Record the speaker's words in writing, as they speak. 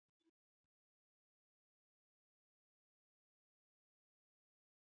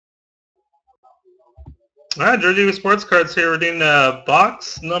Alright, Jersey Sports Cards here. We're doing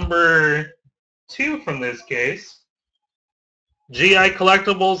box number 2 from this case. GI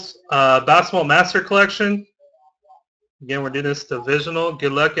Collectibles Basketball Master Collection. Again, we're doing this Divisional.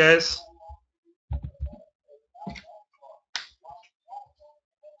 Good luck, guys.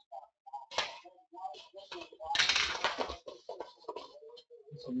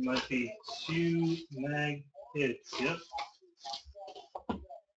 This one might be 2 mag hits. Yep.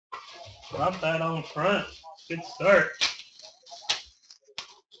 Not bad on front. Good start.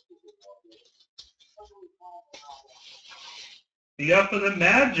 You got for the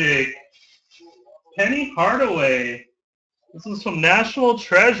Magic, Penny Hardaway. This is from National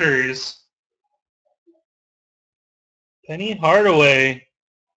Treasures. Penny Hardaway.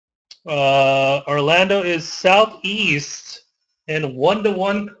 Orlando is Southeast. And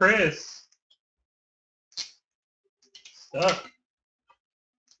 1-to-1 Chris. Stuck.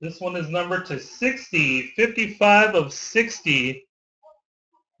 This one is numbered to 60. 55 of 60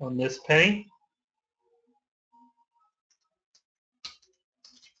 on this penny.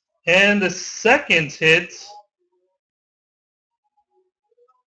 And the second hit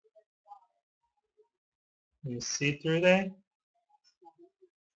can you see through there?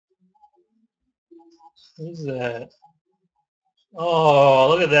 Who's that? Oh,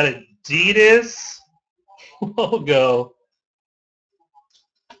 look at that Adidas logo.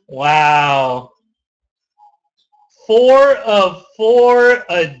 Wow. 4 of 4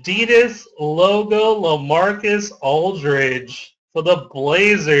 Adidas logo LaMarcus Aldridge for the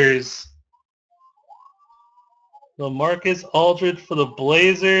Blazers. LaMarcus Aldridge for the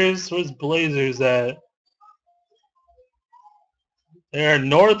Blazers. Where's Blazers at? They're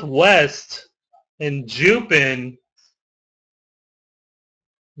Northwest in Jupin.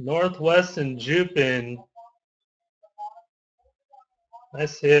 Northwest and Jupin.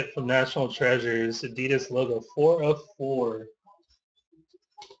 Nice hit from National Treasures. Adidas logo. 4 of 4.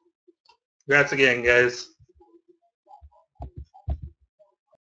 Congrats again, guys.